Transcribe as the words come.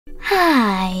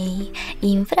Hi!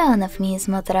 In front of me is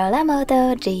Motorola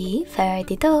Moto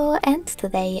G32 and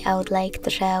today I would like to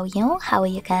show you how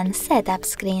you can set up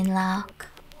screen lock.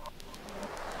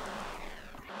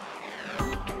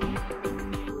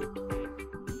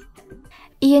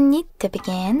 You need to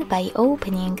begin by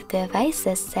opening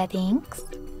Devices Settings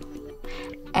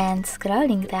and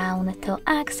scrolling down to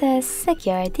access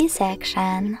Security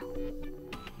section.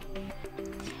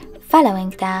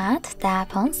 Following that,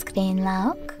 tap on Screen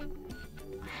Lock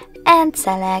and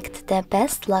select the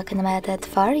best login method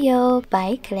for you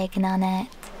by clicking on it,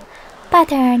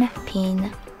 pattern,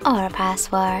 PIN or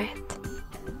password.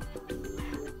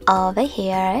 Over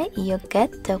here you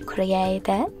get to create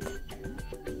it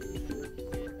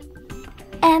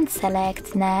and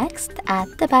select Next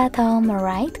at the bottom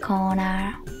right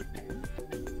corner.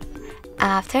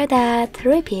 After that,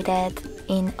 repeat it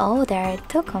in order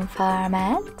to confirm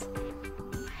it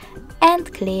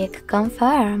and click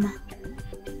Confirm.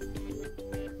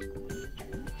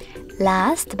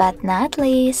 Last but not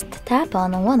least, tap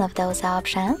on one of those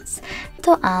options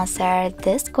to answer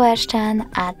this question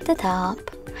at the top.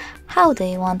 How do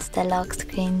you want the lock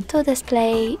screen to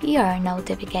display your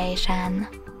notification?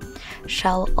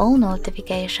 Show all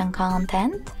notification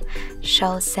content,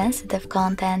 show sensitive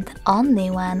content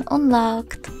only when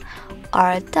unlocked,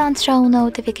 or don't show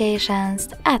notifications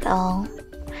at all.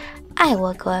 I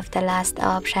will go with the last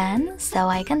option, so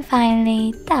I can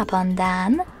finally tap on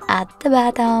Done at the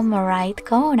bottom right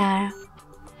corner.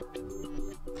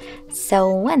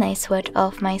 So when I switch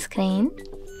off my screen,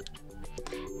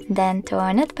 then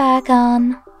turn it back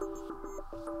on,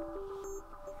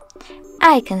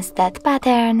 icons that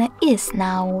pattern is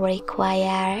now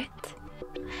required.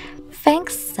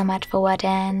 Thanks so much for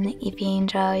watching. If you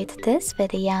enjoyed this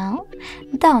video,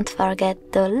 don't forget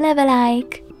to leave a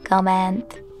like,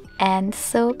 comment and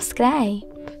subscribe.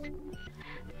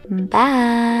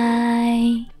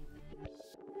 Bye!